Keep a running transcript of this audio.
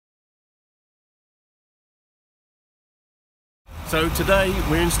So today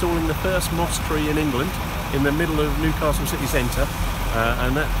we're installing the first moss tree in England in the middle of Newcastle City Centre,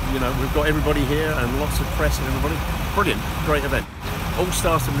 and that, we've got everybody here and lots of press and everybody. Brilliant, great event. All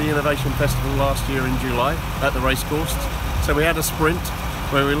started with the Innovation Festival last year in July at the racecourse. So we had a sprint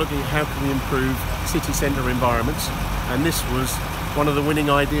where we were looking at how can we improve city centre environments, and this was one of the winning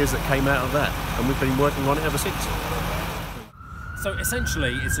ideas that came out of that, and we've been working on it ever since. So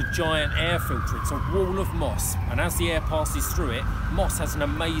essentially it's a giant air filter, it's a wall of moss, and as the air passes through it, moss has an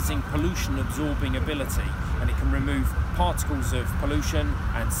amazing pollution absorbing ability, and it can remove particles of pollution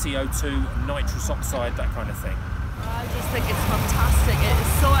and CO2, nitrous oxide, that kind of thing. I just think it's fantastic. It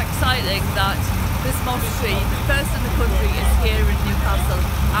is so exciting that this moss tree, the first in the country, is here in Newcastle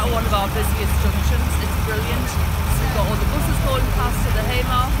at one of our busiest junctions. It's brilliant. So we've got all the buses going past to the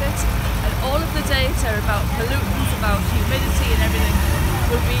Haymarket, and all of the data about pollutants, about humidity and everything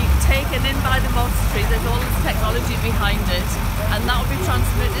will be taken in by the moss tree. There's all this technology behind it, and that will be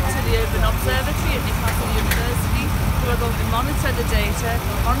transmitted to the Urban Observatory at Newcastle University, who are going to monitor the data,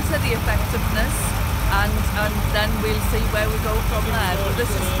 monitor the effectiveness, and then we'll see where we go from there. But this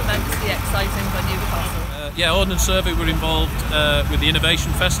is tremendously exciting for Newcastle. Yeah, Ordnance Survey were involved with the Innovation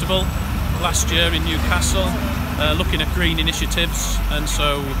Festival last year in Newcastle, looking at green initiatives, and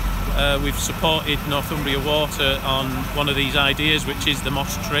so we've supported Northumbrian Water on one of these ideas, which is the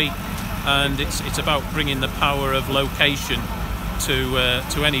moss tree, and it's about bringing the power of location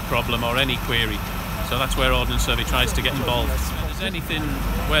to any problem or any query. So that's where Ordnance Survey tries to get involved. If there's anything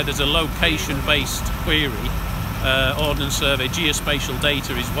where there's a location-based query, Ordnance Survey, geospatial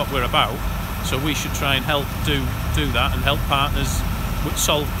data is what we're about. So we should try and help do that and help partners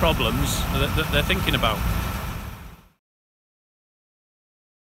solve problems that they're thinking about.